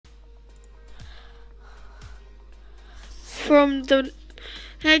from the...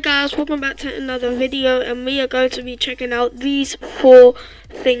 Hey guys, welcome back to another video, and we are going to be checking out these 4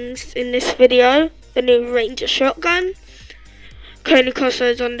 things in this video. The new Ranger shotgun, Coney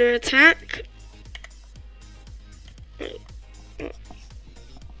crossroads under attack,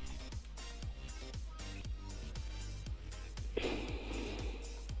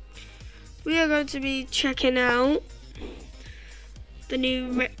 we are going to be checking out the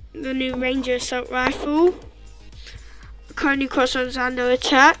new Ranger assault rifle, Coney crossroads under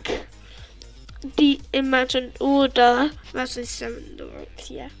attack, the imagined order versus 7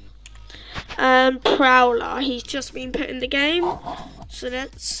 dogs, yeah, and PROWLER. He's just been put in the game, so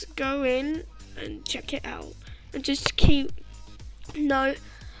let's go in and check it out. And just keep note,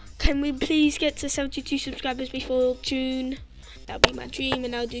 can we please get to 72 subscribers before June? That'll be my dream,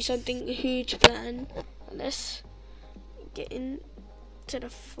 and I'll do something huge plan on this. Get into the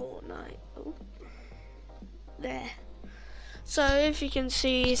Fortnite. Oh, there. So if you can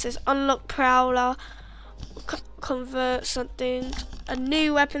see, it says unlock PROWLER, convert something, a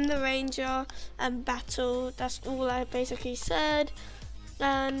new weapon, the Ranger, and battle. That's all I basically said.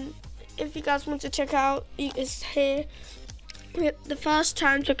 And if you guys want to check out, it's here. The first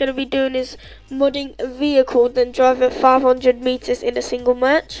challenge we're going to be doing is modding a vehicle, then drive it 500 meters in a single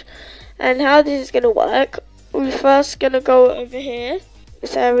match. And how this is going to work, we're first going to go over here,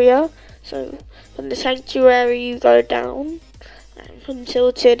 this area. So from the sanctuary you go down, and from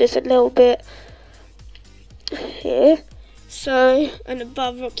tilted is a little bit here. So, and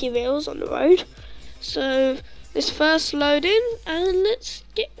above rocky hills on the road. So this first loading, and let's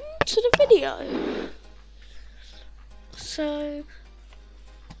get into the video. So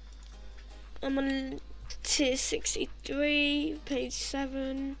I'm on tier 63, page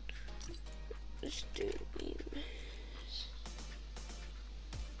 7. Let's do these.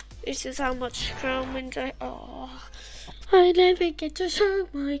 This is how much crown wins I never get to show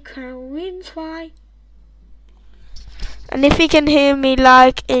my crown wins, why? And if you can hear me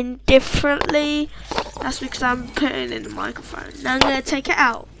like indifferently, that's because I'm putting in the microphone. Now I'm gonna take it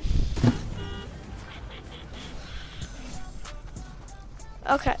out.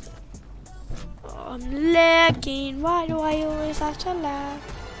 Okay. Oh, I'm lagging. Why do I always have to lag?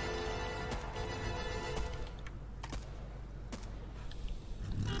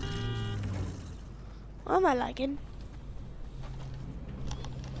 Why am I lagging?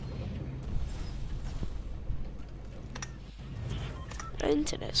 The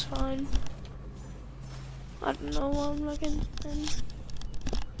internet's fine. I don't know why I'm lagging then.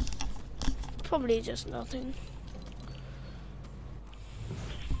 Probably just nothing.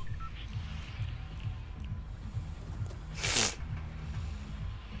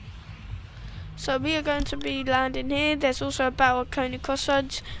 So we are going to be landing here. There's also a battle of Coney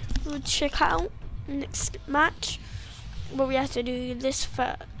crossroads we'll check out next match. But we have to do this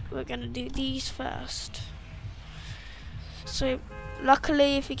first. We're going to do these first. So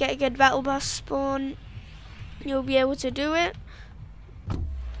luckily, if you get a good battle bus spawn, you'll be able to do it.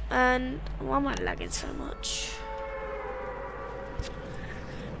 And why am I lagging so much?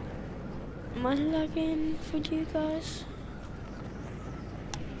 Am I lagging for you guys?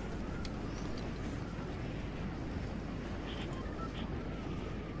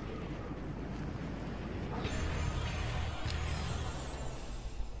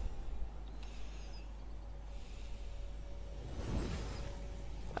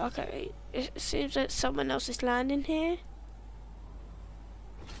 Okay, it seems that someone else is landing here.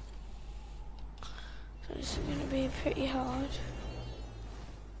 So this is going to be pretty hard.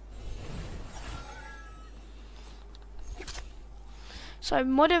 So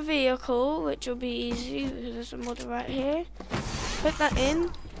mod a vehicle, which will be easy because there's a modder right here. Put that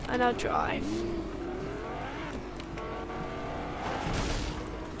in and I'll drive.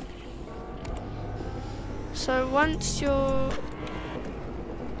 So once you're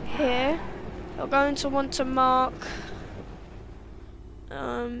here, you're going to want to mark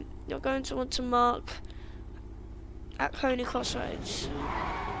at Coney crossroads.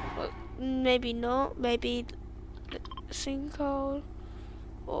 Well, maybe not, maybe sinkhole,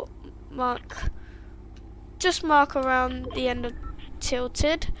 or just mark around the end of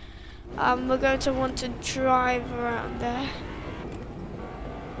tilted. We're going to want to drive around there.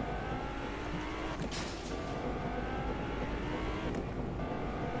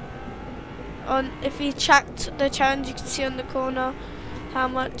 If you checked the challenge, you can see on the corner how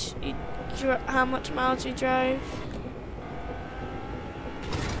much miles you drove.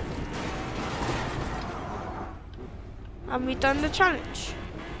 And we've done the challenge.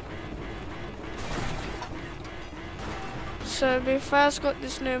 So we first got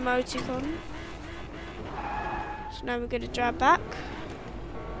this new emoticon. So now we're going to drive back.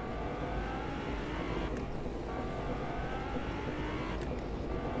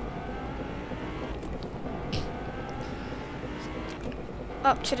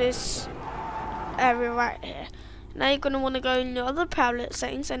 Up to this area right here. Now you're going to want to go in your other Prowler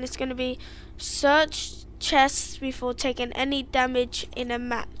settings, and it's going to be search chests before taking any damage in a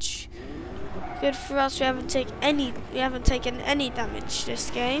match. Good for us, we haven't taken any damage this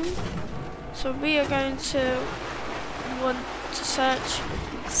game. So we are going to want to search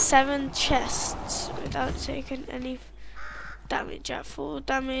 7 chests without taking any damage at full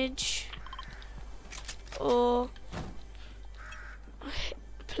damage or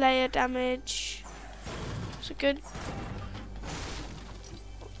player damage. So good.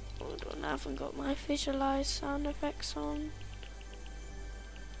 Hold on, I haven't got my visualize sound effects on.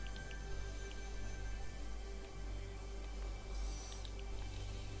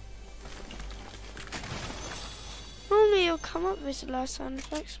 Normally it'll come up visualize sound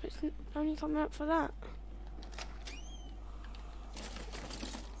effects, but it's only coming up for that.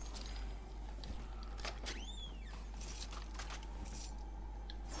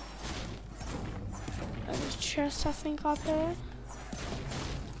 There's a chest, I think, up here.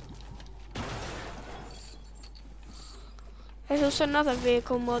 There's also another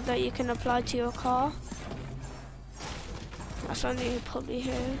vehicle mod that you can apply to your car. That's something you probably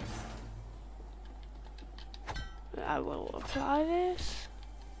hear. I will apply this.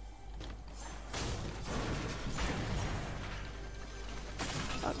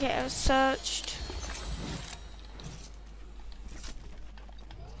 I'll get it searched.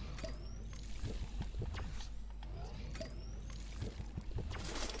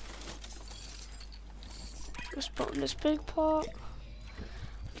 Let's put in this big pot.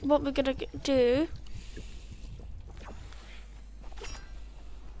 What we're gonna do.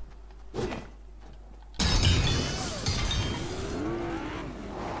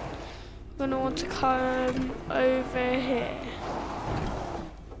 We're gonna want to come over here.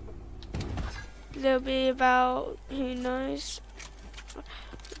 There'll be about, who knows,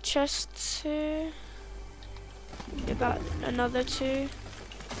 chests here. About another 2.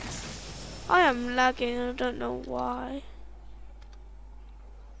 I am lagging, I don't know why.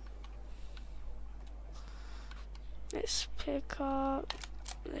 Let's pick up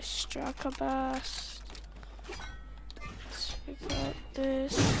this striker burst. Let's pick up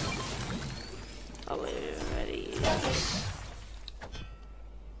this. Oh wait, we're ready. Yes.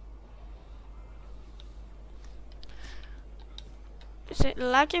 Is it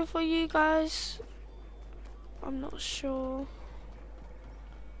lagging for you guys? I'm not sure.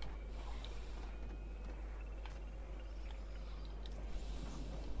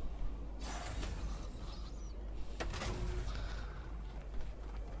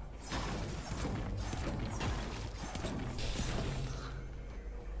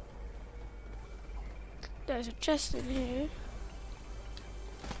 There's a chest in here.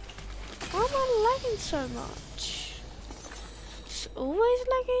 Why am I lagging so much? It's always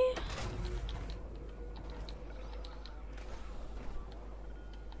laggy.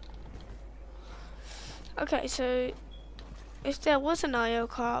 Okay, so if there was an IO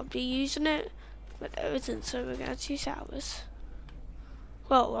car, I'd be using it, but there isn't, so we're gonna use ours.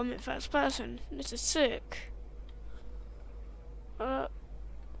 Well, I'm in first person. This is sick.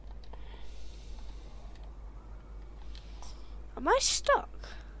 Am I stuck?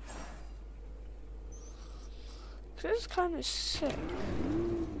 This is kind of sick.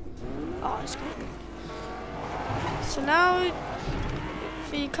 Oh, it's good. So now,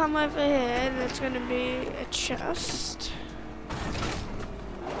 if you come over here, there's going to be a chest.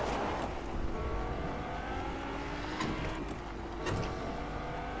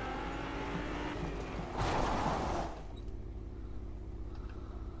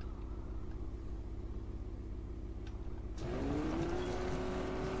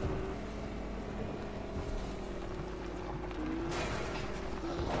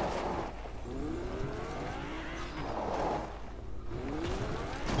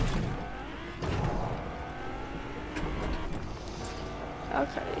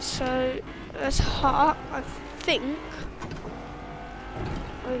 Okay, so there's heart, I think.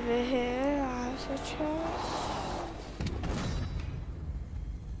 Over here, has a chest.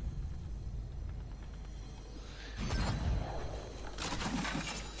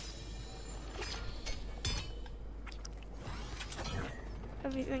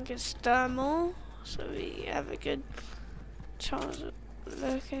 Everything is thermal, so we have a good chance of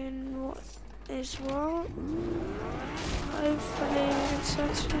looking what is what. Hopefully we can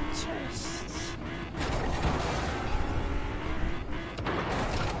search some chests.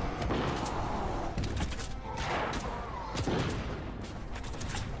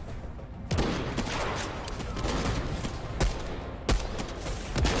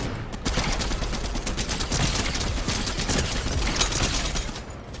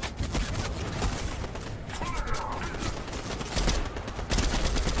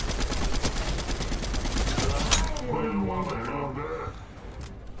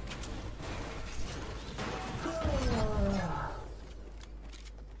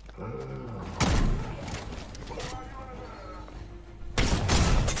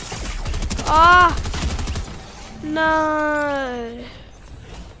 Ah! No!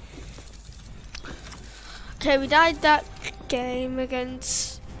 Okay, we died that game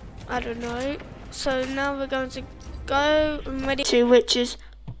against, I don't know. So now we're going to go and ready to, which is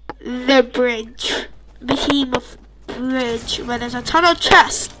the bridge. Behemoth Bridge, where there's a ton of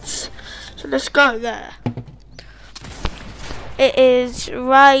chests. So let's go there. It is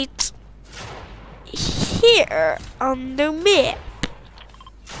right here on the map.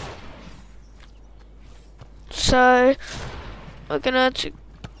 So we're gonna have to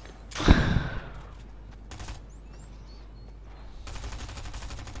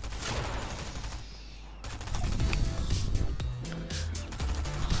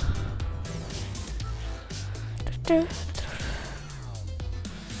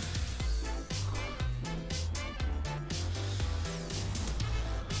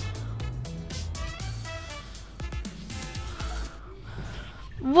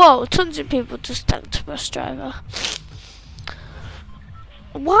whoa, tons of people just tanked bus driver.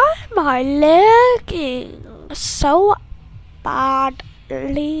 Why am I lagging so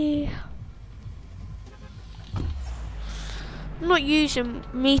badly? I'm not using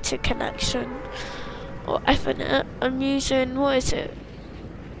meter connection or Ethernet. I'm using, what is it?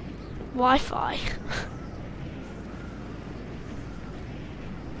 Wi-Fi.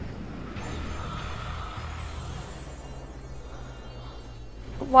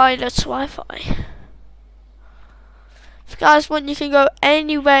 Wireless Wi-Fi. If you guys want, you can go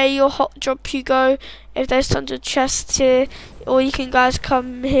anywhere your hot drop you go. If there's tons of chests here, or you can guys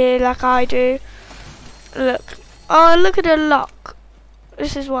come here like I do. Look, oh look at the luck.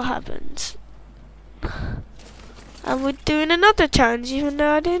 This is what happens. And we're doing another challenge, even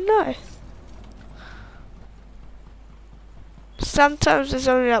though I didn't know. Sometimes there's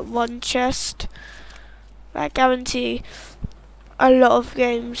only like one chest. I guarantee a lot of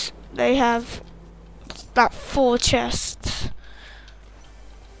games they have like 4 chests.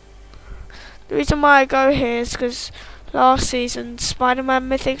 The reason why I go here is because last season Spider-Man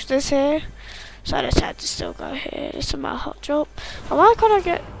Mythics was here, so I just had to still go here. It's my hot drop. And why can't I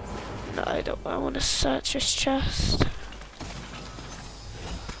get? No, I don't. I want to search this chest.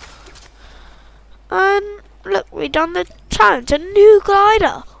 And look, we done the challenge. A new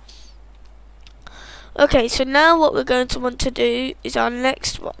glider. Okay, so now what we're going to want to do is our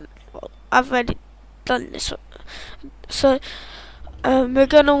next one. Well, I've already done this one. So we're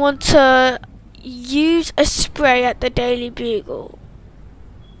going to want to use a spray at the Daily Bugle.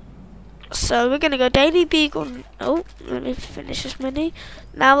 So we're going to go Daily Bugle. Oh, let me finish this mini.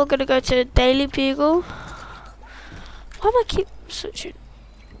 Now we're going to go to Daily Bugle. Why am I keep switching?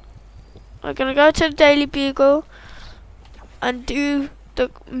 We're going to go to the Daily Bugle and do the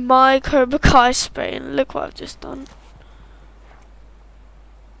my Cobra Kai spray, and look what I've just done.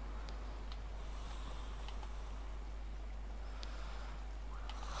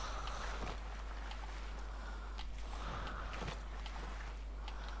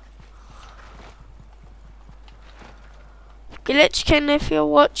 Glitch King, if you're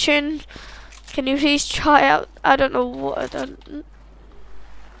watching, can you please try out? I don't know what I've done.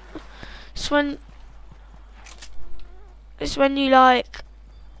 It's when you like,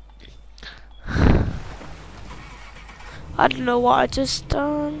 I don't know what I just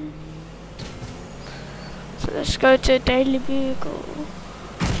done. So let's go to Daily Bugle.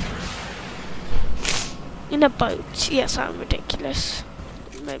 In a boat. Yes, I'm ridiculous.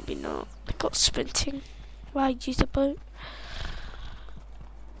 Maybe not. I got sprinting. Why use a boat?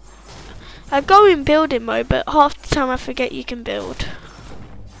 I go in building mode, but half the time I forget you can build.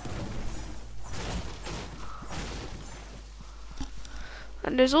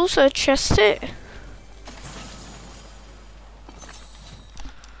 And there's also a chest here.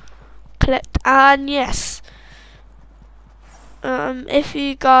 Collect, and yes. If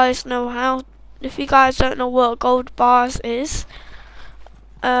you guys know how, if you guys don't know what gold bars is,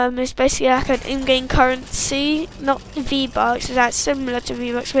 it's basically like an in-game currency, not V-Bucks, it's like similar to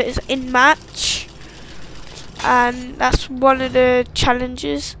V-Bucks, but it's in match. And that's one of the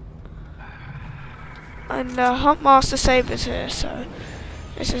challenges. And the Huntmaster Saber's here, so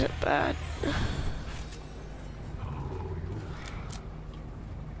this isn't bad.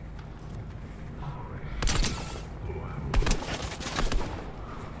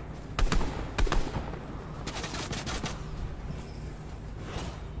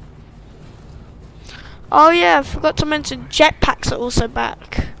 Oh yeah, I forgot to mention jetpacks are also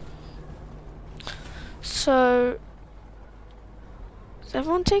back. So, is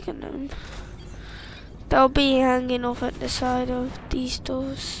everyone taking them? They'll be hanging off at the side of these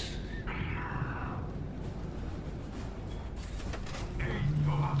doors.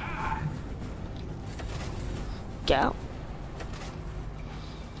 Get out.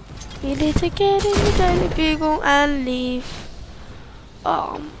 You need to get in the Daily Bugle and leave.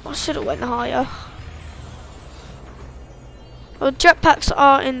 Oh, I should have went higher. Well, jetpacks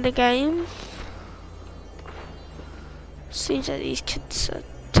are in the game. Seems that these kids are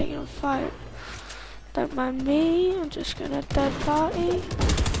taking a fight. Don't mind me, I'm just gonna third party.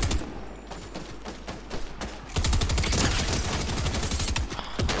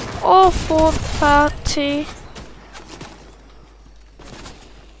 Or fourth party.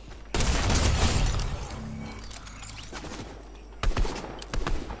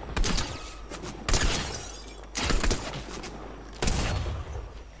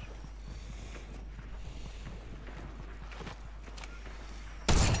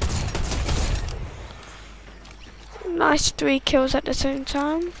 Nice 3 kills at the same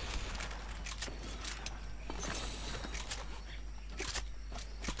time.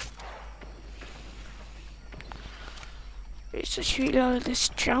 Let's just reload this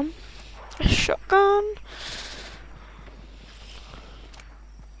jump. A shotgun.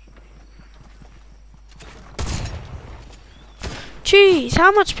 Jeez,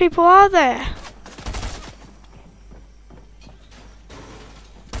 how much people are there?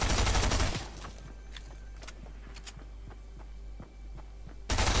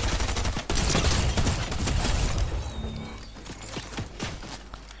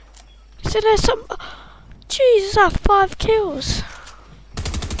 So there's some. Jesus, I have 5 kills.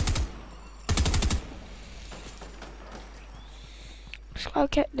 I'll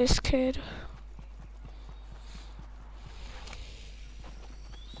get this kid.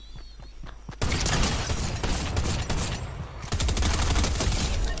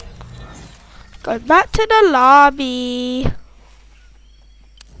 Go back to the lobby.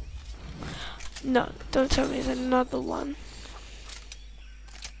 No, don't tell me there's another one.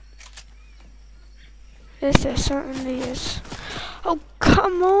 Yes, there certainly is. Oh,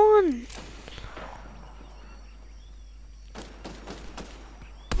 come on!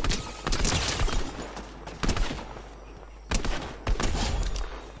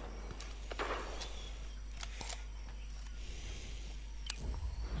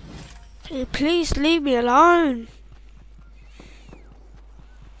 Hey, please leave me alone.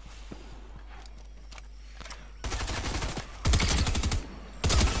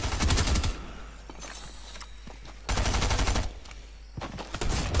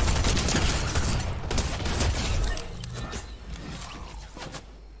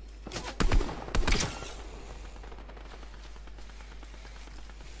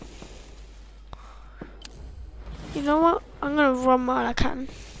 You know what? I'm gonna run while I can.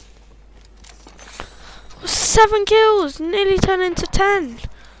 7 kills, nearly turned into 10.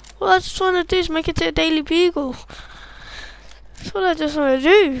 All I just want to do is make it to a Daily Bugle. That's all I just want to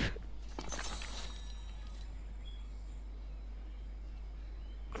do.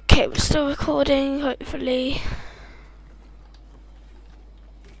 Okay, we're still recording, hopefully.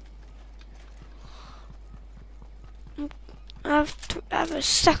 I have a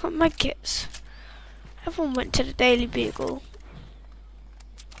second med kits. Everyone went to the Daily Bugle.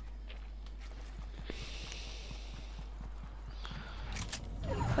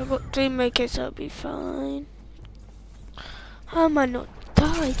 I've got 3 med kits, I'll be fine. How am I not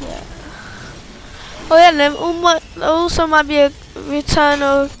died yet? Oh yeah, there also might be a return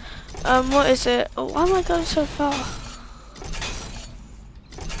of, what is it? Oh, why am I going so far?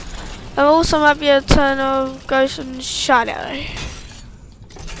 There also might be a return of Ghost and Shadow.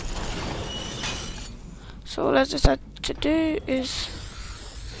 So all I just had to do is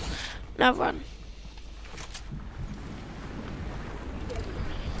now run.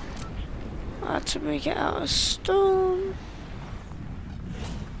 I had to make it out of stone.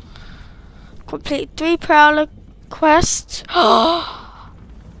 Complete 3 Prowler quests.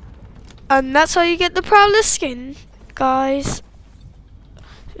 And that's how you get the Prowler skin, guys.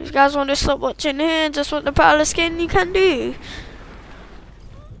 If you guys want to stop watching here and just want the Prowler skin, you can do.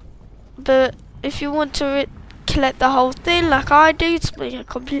 But if you want to collect the whole thing like I do,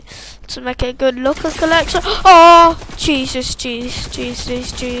 to make a good looker collection. Oh, Jesus, jeez.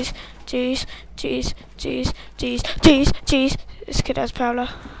 This kid has Prowler.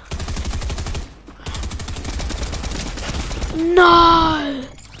 No!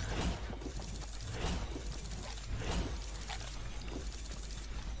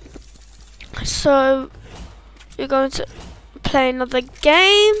 So, we're going to play another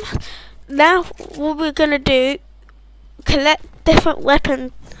game. Now, what we're going to do, collect different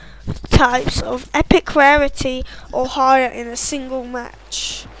weapon types of epic rarity or higher in a single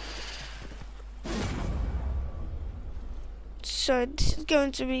match. So this is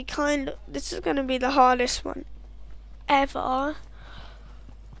going to be the hardest one ever.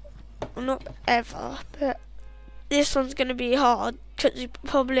 Well, not ever, but this one's going to be hard because you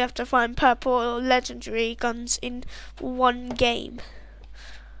probably have to find purple or legendary guns in one game.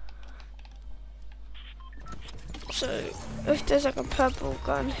 So if there's like a purple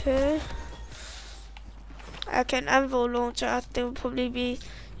gun here, an anvil launcher, I think will probably be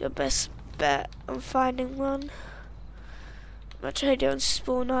your best bet on finding one. I'm not trying to do it on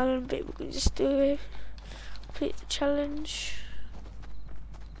Spawn Island, but we can just do it. Complete the challenge.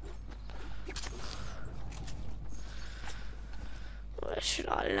 Where should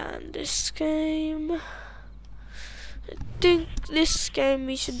I land this game? I think this game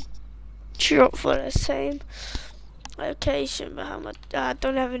we should drop for the same location, but how much? I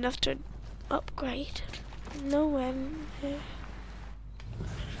don't have enough to upgrade. No one.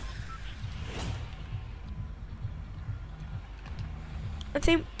 I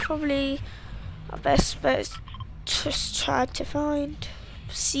think probably our best bet is just try to find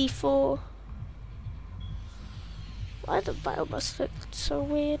C4. Why the battle bus look so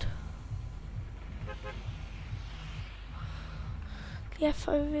weird? The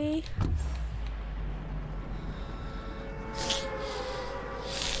FOV.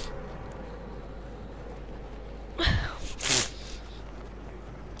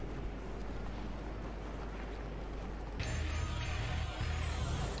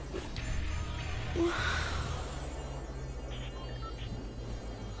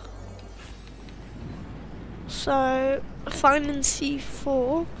 So finding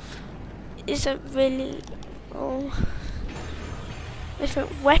C4 isn't really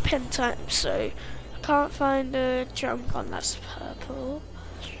different weapon types, so I can't find a drum gun that's purple.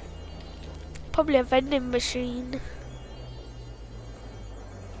 Probably a vending machine.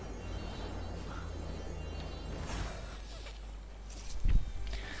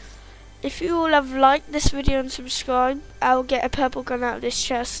 If you all have liked this video and subscribed, I'll get a purple gun out of this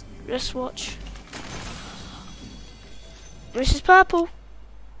chest. Just watch. This is purple.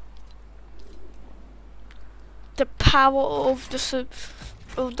 The power of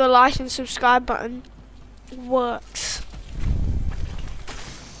the like and subscribe button works.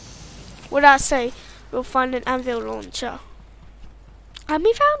 What did I say? We'll find an anvil launcher. And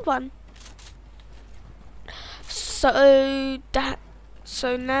we found one. So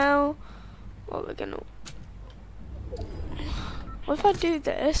now what we're gonna. What if I do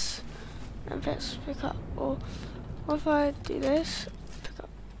this and let's pick up, or what if I do this? Pick up.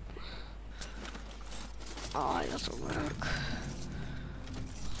 Oh, it doesn't work.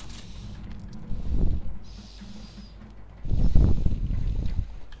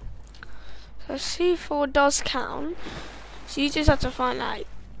 So C4 does count. So you just have to find like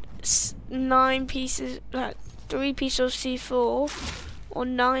 9 pieces, like 3 pieces of C4, or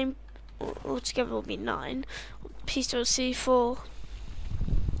 9, or altogether will be 9 pieces of C4.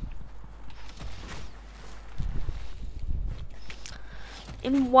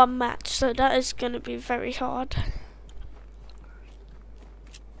 In one match, so that is going to be very hard.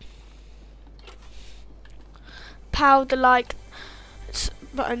 Power the like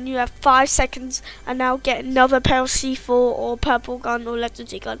button. You have 5 seconds, and now get another pair of C4 or purple gun or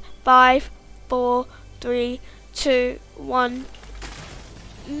legendary gun. 5, 4, 3, 2, 1.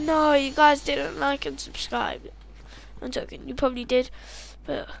 No, you guys didn't like and subscribe. I'm joking. You probably did,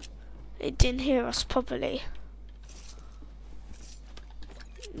 but it didn't hear us properly.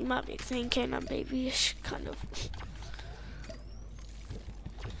 You might be thinking I'm babyish, kind of.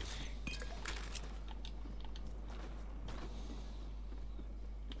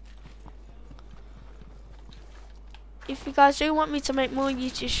 If you guys do want me to make more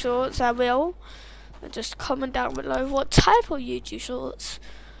YouTube shorts, I will. Just comment down below what type of YouTube shorts.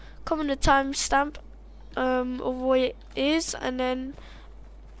 Comment the timestamp of what it is, and then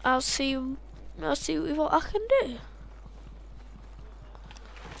I'll see what I can do.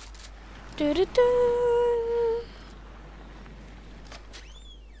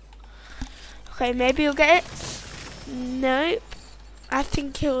 Okay, maybe you'll get it. Nope. I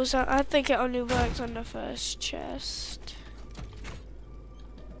think it only works on the first chest.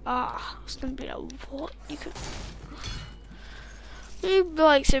 It's gonna be like, what? You could. Who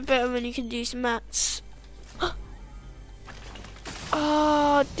likes it better when you can use mats?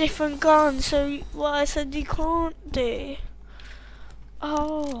 Different guns. So what I said you can't do.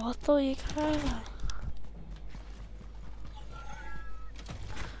 I thought you could.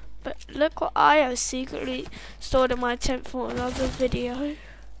 But look what I have secretly stored in my tent for another video.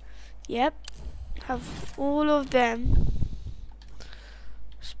 Yep, have all of them.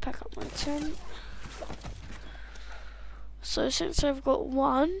 Let's pack up my tent. So since I've got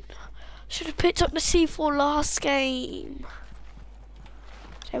one, should have picked up the C4 last game.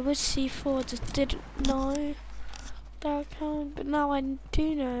 There was C4, I just didn't know that I can't, but now I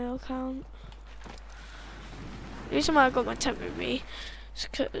do know I can't. The reason why I got my tent with me is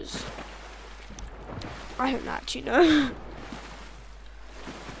because I don't actually know.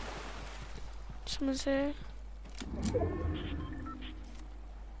 Someone's here.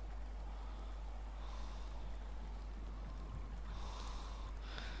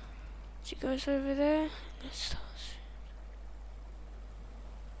 She goes over there. Let's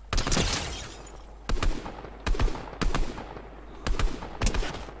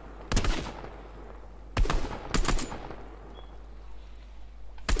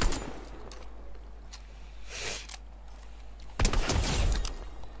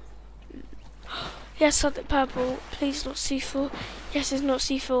yes, something purple. Please not C4. Yes, it's not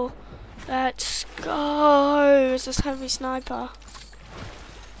C4. Let's go. It's this heavy sniper.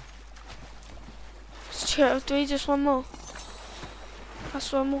 It's 2 out of 3, just one more.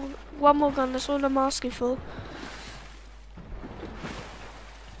 That's one more gun. That's all I'm asking for.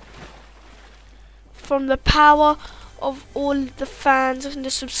 From the power of all the fans and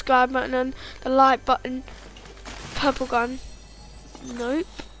the subscribe button and the like button. Purple gun. Nope.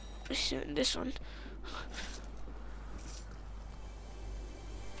 This one.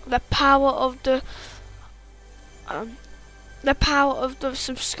 The power of the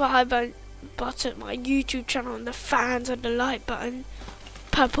subscribe button, my YouTube channel, and the fans and the like button.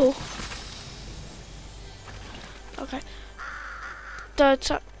 Purple. Okay. Third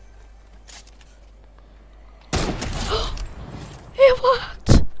time. It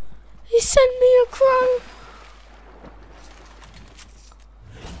worked. He sent me a crow.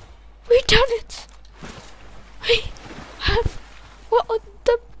 We've done it. We have what on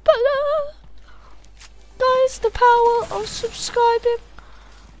the button. Guys, the power of subscribing.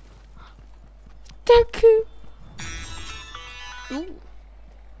 Thank you. Ooh.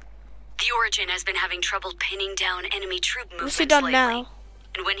 The Origin has been having trouble pinning down enemy troop movements What's he done lately. now?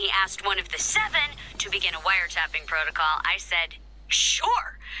 And when he asked one of the 7 to begin a wiretapping protocol, I said,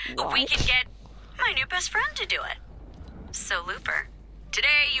 sure, What? we can get my new best friend to do it. So, Looper,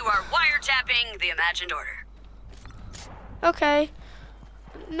 today you are wiretapping the Imagined Order. Okay.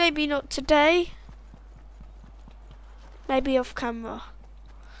 Maybe not today. Maybe off camera.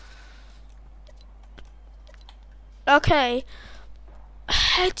 Okay.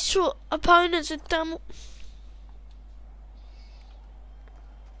 Headshot opponents are done.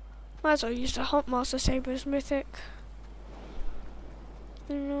 Might as well use the Hot Master Saber's mythic.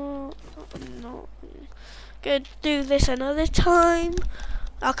 No, no. Gonna do this another time.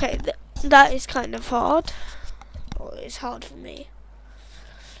 Okay, that is kind of hard. Or it's hard for me.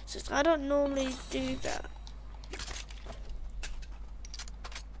 Since I don't normally do that.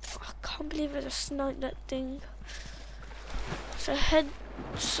 I can't believe I just sniped that thing. So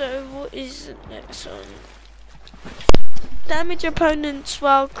what is the next one? Damage opponents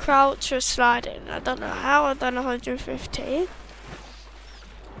while crouch or sliding. I don't know how I've done 150.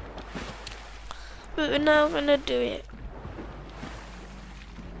 But we're now gonna do it.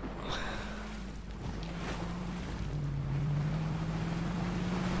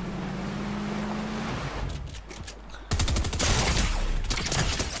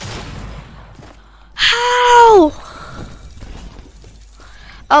 How?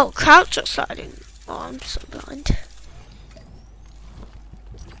 Oh, crouch or sliding. Oh, I'm so blind.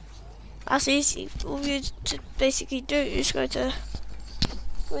 That's easy. All you to basically do is go to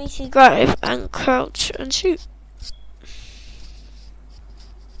Greasy Grove and crouch and shoot.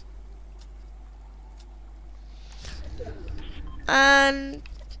 And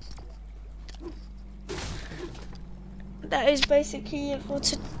that is basically it for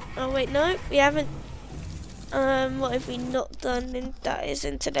oh wait, no, we haven't. What have we not done? That is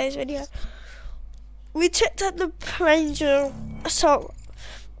in today's video. We checked out the Ranger assault.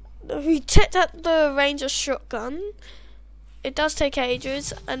 We checked out the Ranger shotgun. It does take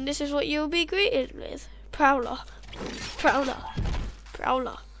ages, and this is what you'll be greeted with: Prowler, Prowler,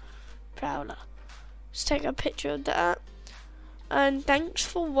 Prowler, Prowler. Let's take a picture of that. And thanks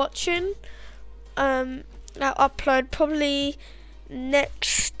for watching. I'll upload probably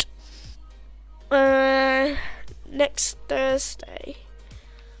next Thursday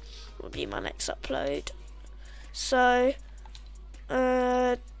will be my next upload. So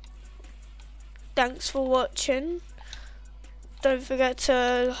thanks for watching. Don't forget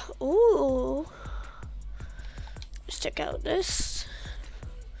to let's check out this.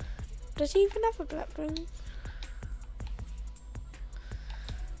 Does he even have a black ring?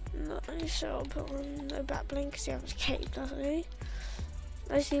 No, so I'll put on a black ring because he has a cape, doesn't he?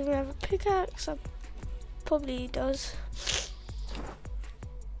 Does he even have a pickaxe? Probably he does.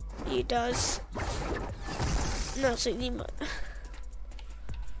 He does. No, so he might.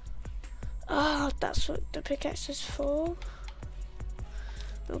 Ah, that's what the pickaxe is for.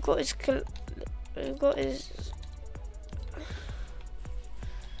 We've got his.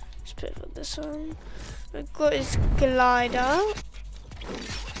 Let's put it on this one. We've got his glider,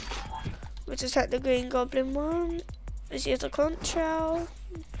 which is like the green goblin one. Is he has a control?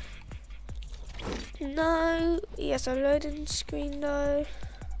 No, he has a loading screen though.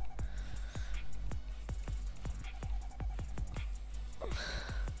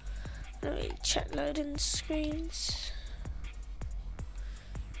 Let me check loading screens.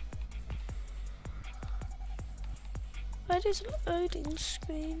 Where is loading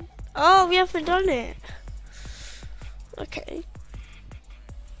screen? Oh, we haven't done it. Okay.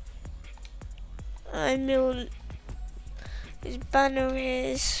 I know his banner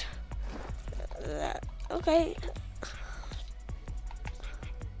is that. Okay.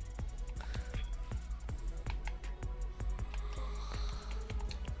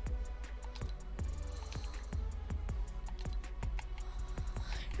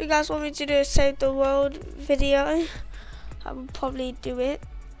 If you guys want me to do a Save the World video, I will probably do it.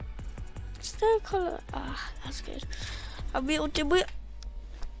 Is there a colour? Ah, that's good. I will do it.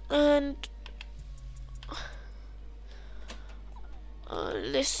 And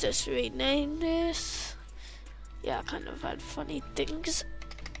let's just rename this. Yeah, I kind of had funny things.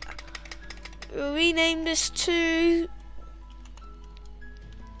 We'll rename this to.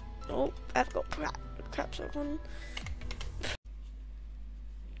 Oh, I've got caps lock on.